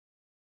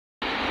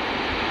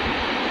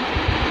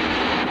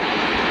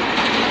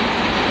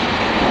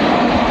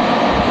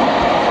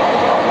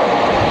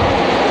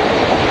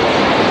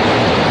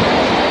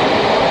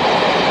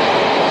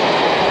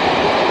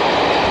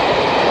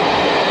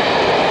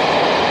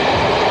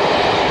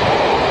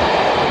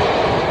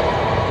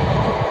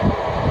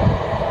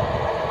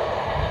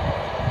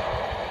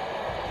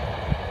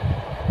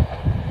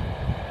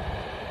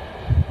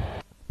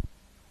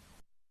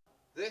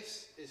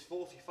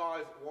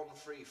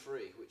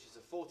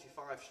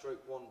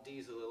45/1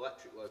 diesel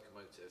electric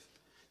locomotive.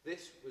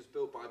 This was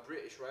built by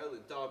British Rail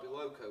in Derby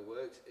Loco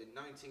Works in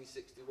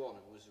 1961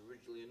 and was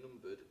originally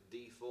numbered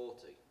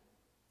D40.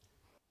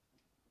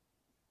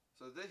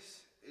 So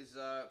this is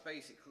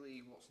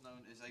basically what's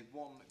known as a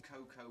 1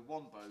 Coco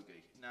 1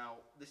 bogie. Now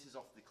this is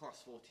off the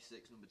Class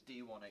 46 number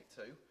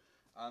D182,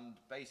 and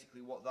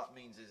basically what that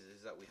means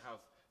is that we have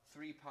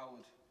 3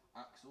 powered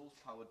axles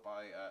powered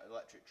by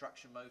electric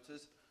traction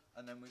motors,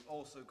 and then we've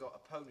also got a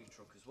pony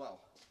truck as well,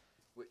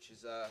 which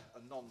is a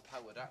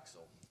non-powered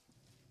axle.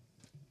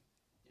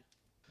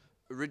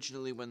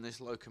 Originally, when this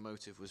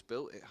locomotive was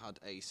built, it had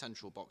a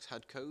central box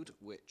head code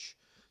which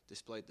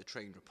displayed the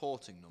train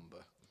reporting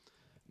number.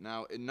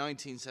 Now, in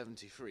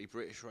 1973,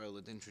 British Rail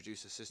had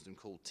introduced a system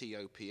called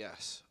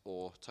TOPS,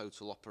 or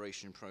Total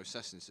Operation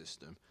Processing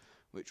System,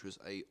 which was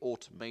an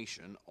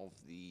automation of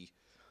the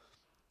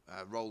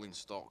rolling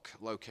stock,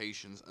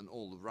 locations, and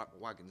all the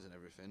wagons and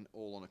everything,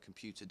 all on a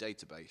computer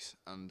database.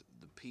 And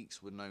the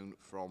peaks were known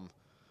from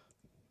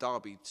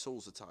Derby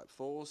Sulzer Type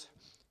 4s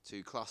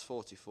to Class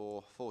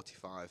 44,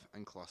 45,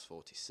 and Class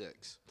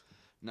 46.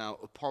 Now,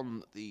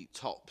 upon the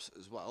tops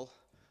as well,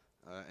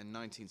 in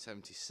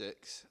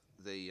 1976,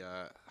 they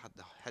had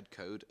the head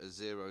code as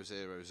 000,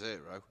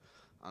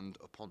 and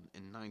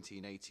in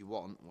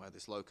 1981, where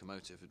this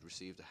locomotive had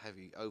received a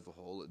heavy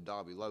overhaul at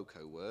Derby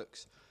Loco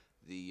Works,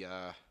 the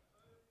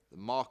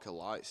marker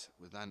lights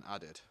were then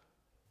added.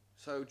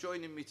 So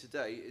joining me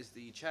today is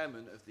the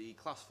chairman of the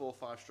Class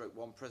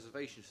 45/1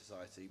 Preservation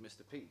Society,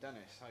 Mr. Pete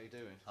Dennis. How are you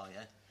doing? Oh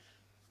yeah.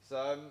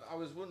 So I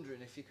was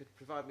wondering if you could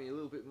provide me a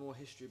little bit more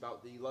history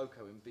about the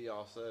loco in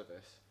BR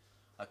service.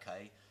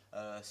 Okay,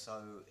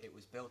 so it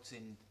was built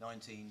in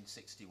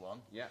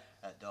 1961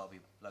 at Derby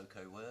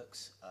Loco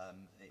Works.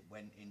 It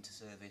went into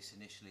service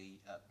initially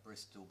at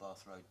Bristol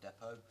Bath Road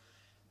Depot,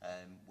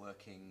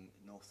 working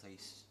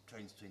northeast,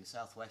 trains between the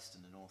southwest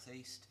and the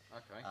northeast.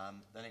 Okay.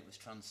 Then it was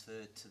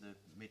transferred to the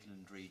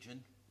Midland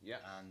region,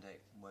 and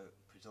it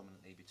worked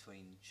predominantly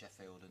between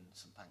Sheffield and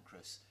St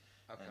Pancras,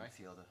 and a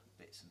few other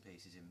bits and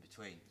pieces in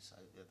between. So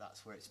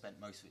that's where it spent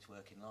most of its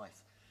working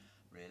life,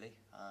 really.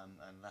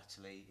 And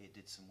latterly it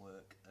did some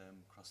work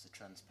across the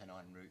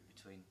Trans-Pennine route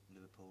between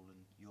Liverpool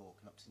and York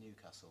and up to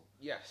Newcastle.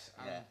 Yes,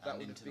 and that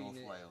would into have North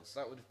been Wales.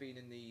 That would have been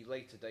in the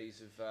later days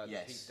of the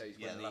peak days,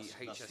 when the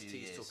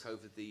HSTs took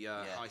over the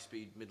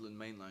high-speed Midland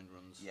mainline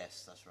runs.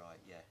 Yes, that's right.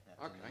 Yeah,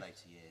 in the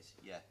later years.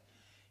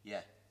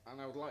 Yeah.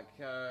 And I would like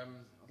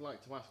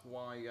to ask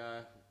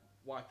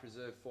why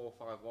preserve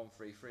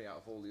 45133 out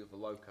of all the other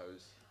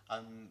locos?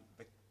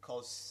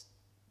 Because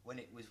when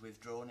it was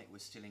withdrawn, it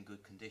was still in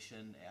good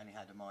condition. It only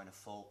had a minor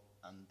fault,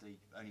 and the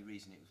only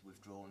reason it was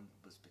withdrawn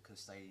was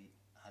because they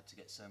had to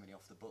get so many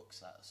off the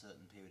books at a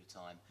certain period of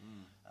time.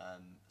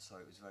 So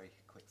it was a very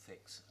quick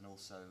fix, and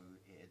also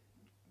it had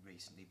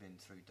recently been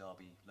through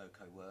Derby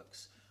Loco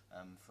Works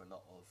for a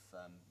lot of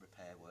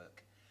repair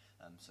work.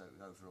 So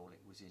overall,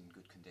 it was in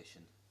good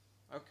condition.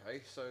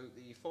 Okay, so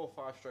the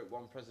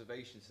 45/1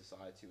 Preservation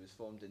Society was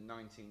formed in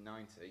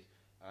 1990.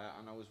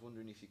 And I was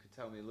wondering if you could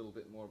tell me a little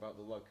bit more about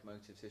the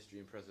locomotive's history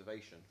and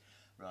preservation.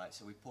 Right,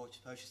 so we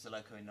purchased the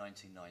loco in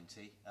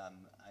 1990.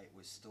 It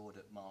was stored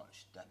at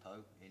March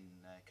Depot in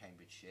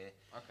Cambridgeshire.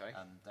 Okay.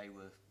 They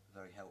were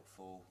very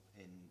helpful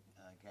in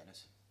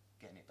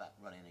getting it back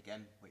running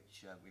again,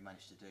 which we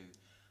managed to do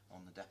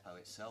on the depot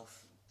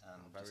itself.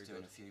 Just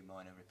doing a few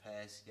minor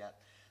repairs,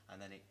 and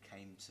then it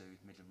came to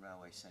Midland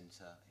Railway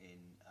Centre in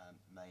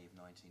May of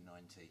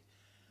 1990.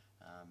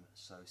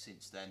 So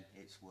since then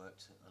it's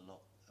worked a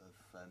lot of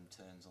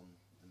turns on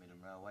the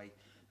Midland Railway,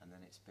 and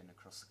then it's been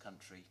across the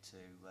country to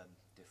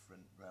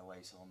different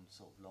railways on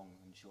sort of long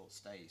and short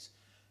stays.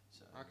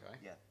 So,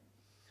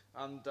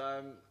 and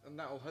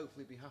that will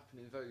hopefully be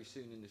happening very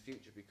soon in the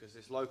future, because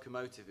this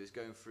locomotive is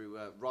going through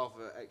a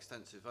rather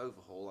extensive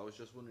overhaul. I was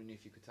just wondering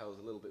if you could tell us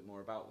a little bit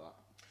more about that.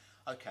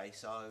 Okay,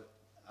 so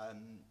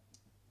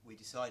we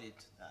decided,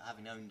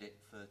 having owned it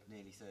for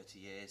nearly 30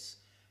 years,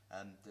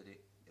 that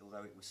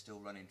although it was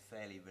still running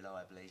fairly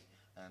reliably,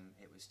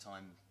 it was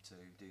time to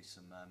do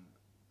some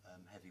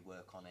heavy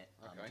work on it,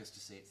 just to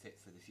see it fit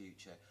for the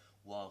future,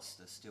 whilst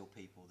there's still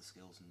people, the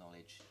skills and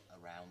knowledge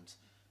around,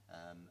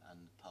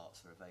 and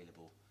parts are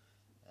available.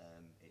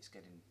 It's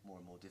getting more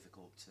and more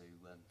difficult to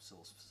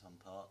source some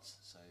parts,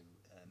 so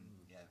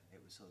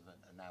it was sort of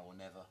a now or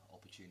never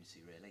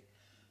opportunity, really.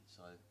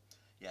 So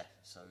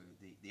so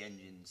the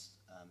engines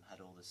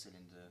had all the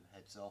cylinder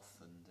heads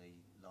off and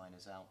the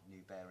liners out,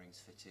 new bearings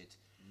fitted.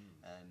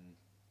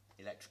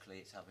 Electrically,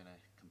 it's having a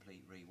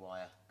complete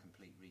rewire,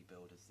 complete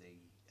rebuild of the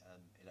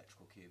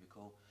electrical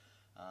cubicle,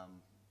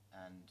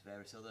 and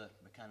various other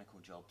mechanical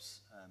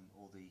jobs.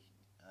 All the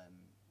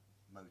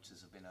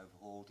motors have been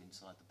overhauled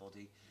inside the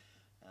body,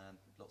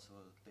 lots of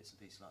other bits and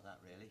pieces like that,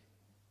 really.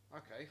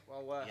 Okay,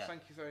 well,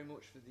 thank you very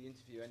much for the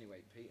interview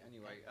anyway, Pete.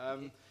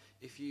 Anyway,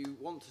 if you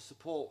want to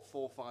support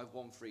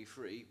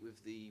 45133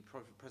 with the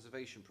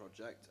preservation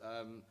project,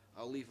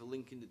 I'll leave a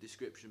link in the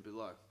description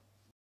below.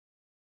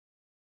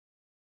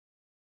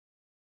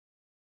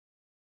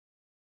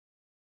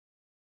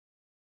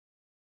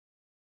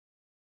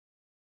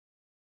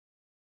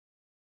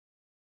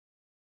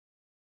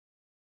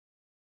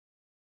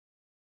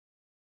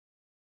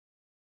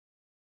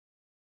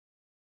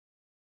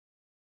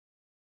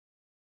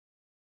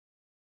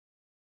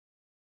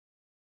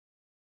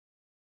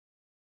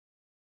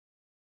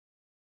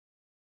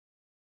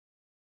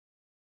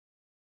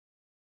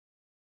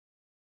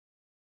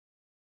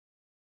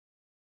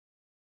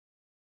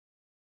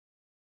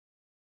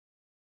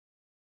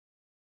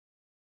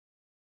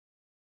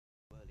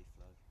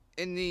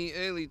 In the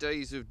early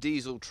days of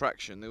diesel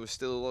traction, there was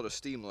still a lot of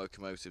steam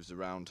locomotives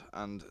around,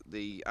 and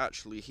they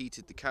actually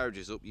heated the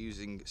carriages up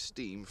using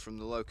steam from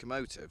the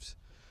locomotives.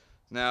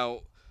 Now,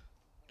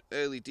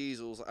 early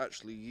diesels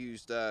actually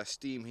used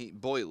steam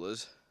heat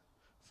boilers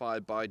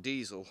fired by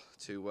diesel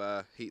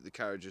to heat the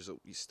carriages up,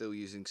 still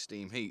using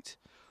steam heat.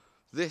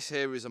 This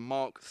here is a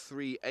Mark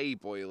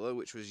 3A boiler,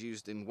 which was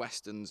used in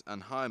Westerns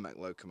and high-mech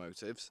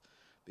locomotives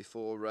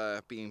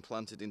before being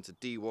planted into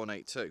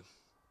D182.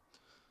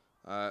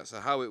 So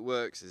how it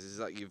works is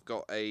that you've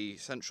got a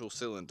central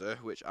cylinder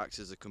which acts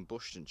as a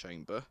combustion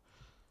chamber,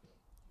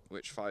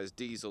 which fires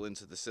diesel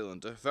into the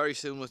cylinder, very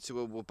similar to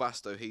a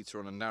Webasto heater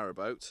on a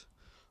narrowboat.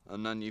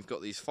 And then you've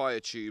got these fire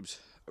tubes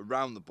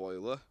around the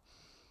boiler,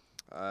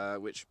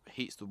 which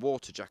heats the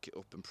water jacket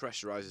up and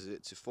pressurizes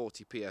it to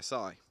 40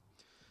 psi.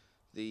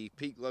 The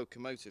Peak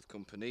Locomotive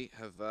Company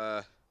have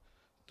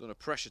done a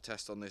pressure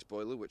test on this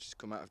boiler, which has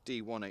come out of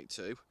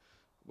D182,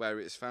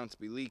 where it is found to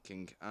be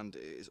leaking, and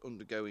it is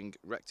undergoing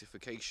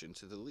rectification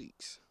to the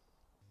leaks.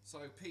 So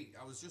Pete,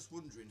 I was just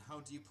wondering, how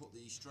do you put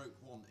the stroke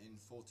 1 in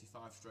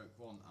 45 stroke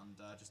 1, and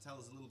just tell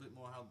us a little bit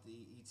more how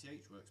the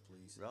ETH works,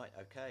 please. Right,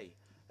 okay.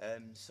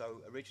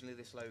 So originally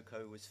this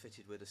loco was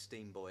fitted with a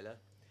steam boiler.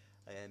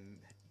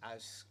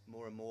 As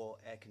more and more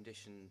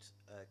air-conditioned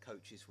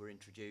coaches were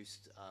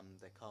introduced,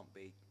 they can't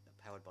be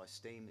powered by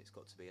steam, it's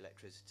got to be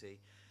electricity.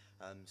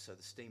 So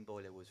the steam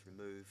boiler was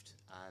removed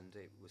and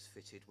it was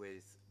fitted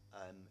with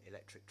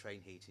electric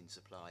train heating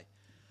supply.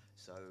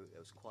 So it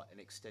was quite an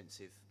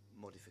extensive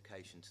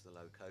modification to the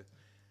loco.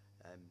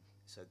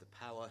 So the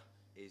power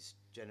is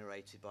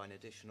generated by an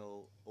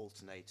additional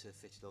alternator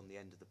fitted on the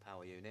end of the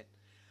power unit.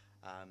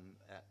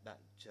 That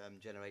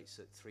generates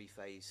at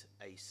 3-phase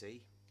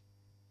AC,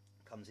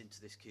 comes into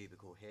this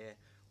cubicle here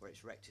where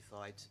it's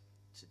rectified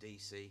to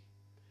DC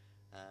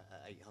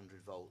at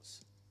 800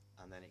 volts,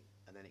 and then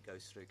it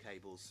goes through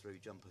cables, through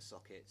jumper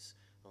sockets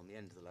on the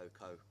end of the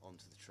loco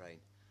onto the train.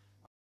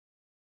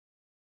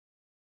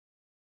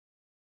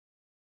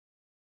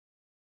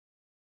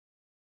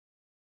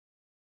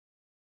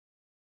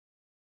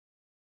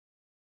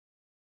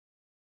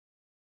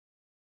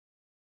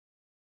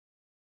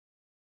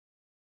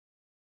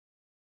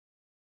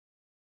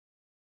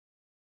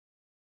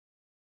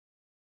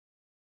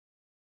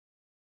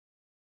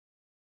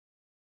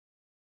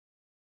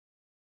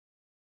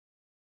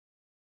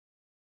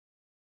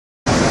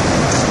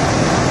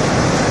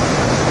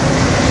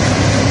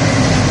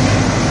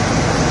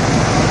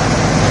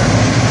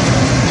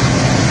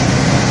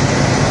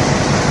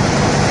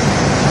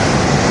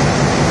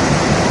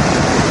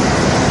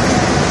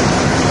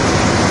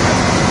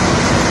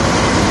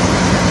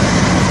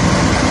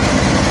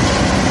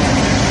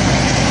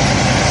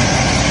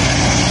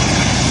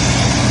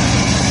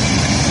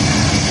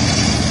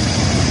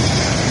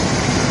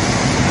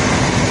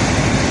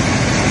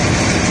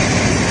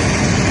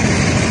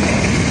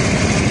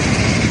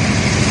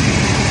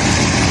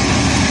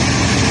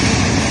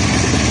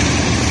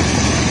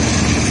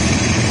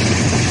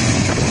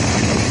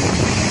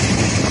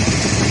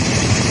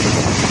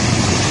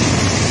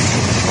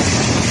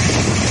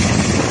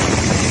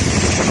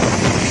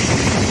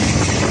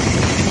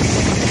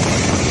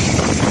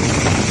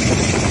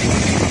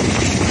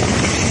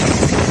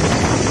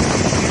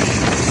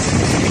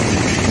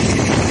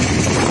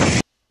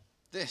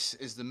 This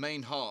is the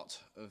main heart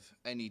of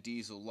any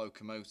diesel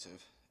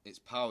locomotive, its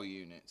power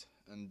unit,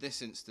 and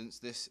this instance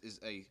this is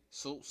a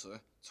Sulzer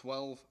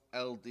 12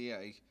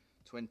 LDA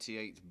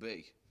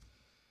 28B,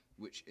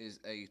 which is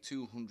a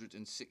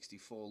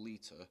 264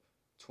 litre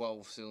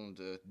 12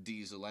 cylinder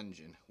diesel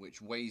engine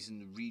which weighs in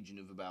the region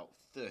of about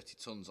 30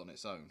 tonnes on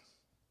its own.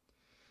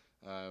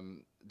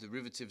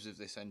 Derivatives of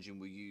this engine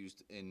were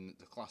used in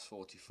the Class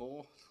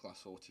 44, Class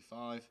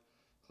 45,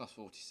 Class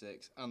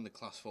 46 and the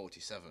Class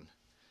 47.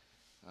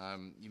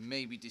 You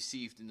may be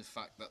deceived in the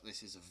fact that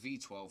this is a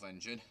V12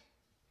 engine,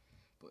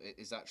 but it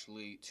is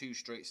actually two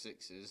straight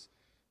sixes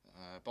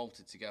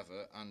bolted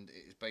together, and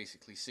it is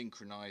basically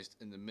synchronized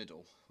in the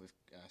middle with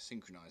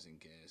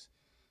synchronizing gears,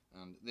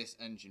 and this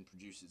engine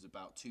produces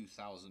about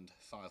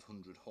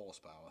 2,500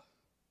 horsepower.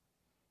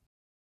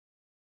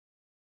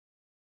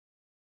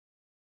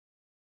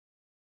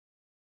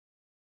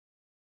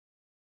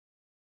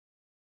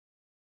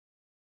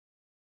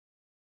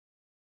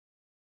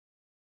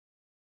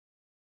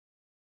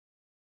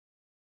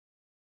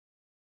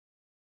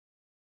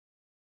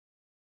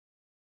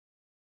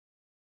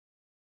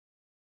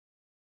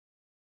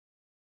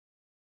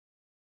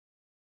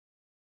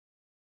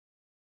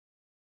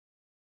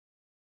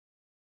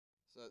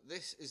 So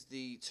this is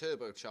the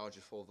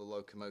turbocharger for the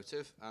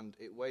locomotive, and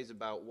it weighs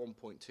about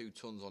 1.2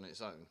 tonnes on its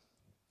own.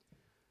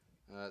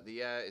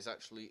 The air is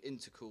actually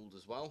intercooled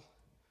as well,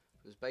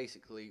 because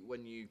basically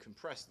when you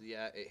compress the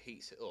air it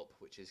heats it up,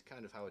 which is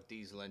kind of how a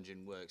diesel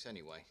engine works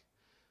anyway.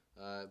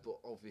 But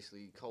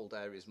obviously cold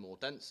air is more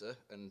denser,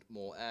 and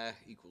more air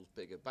equals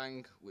bigger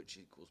bang, which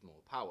equals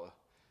more power,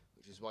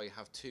 which is why you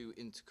have two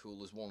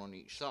intercoolers, one on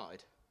each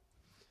side.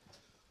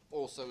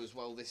 Also as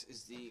well, this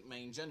is the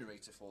main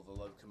generator for the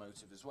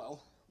locomotive as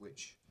well,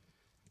 which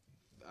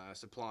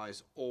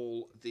supplies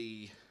all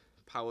the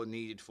power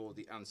needed for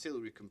the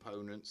ancillary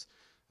components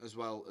as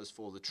well as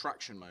for the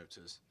traction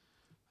motors.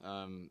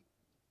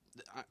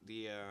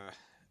 The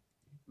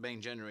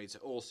main generator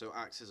also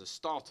acts as a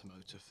starter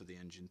motor for the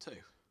engine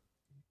too.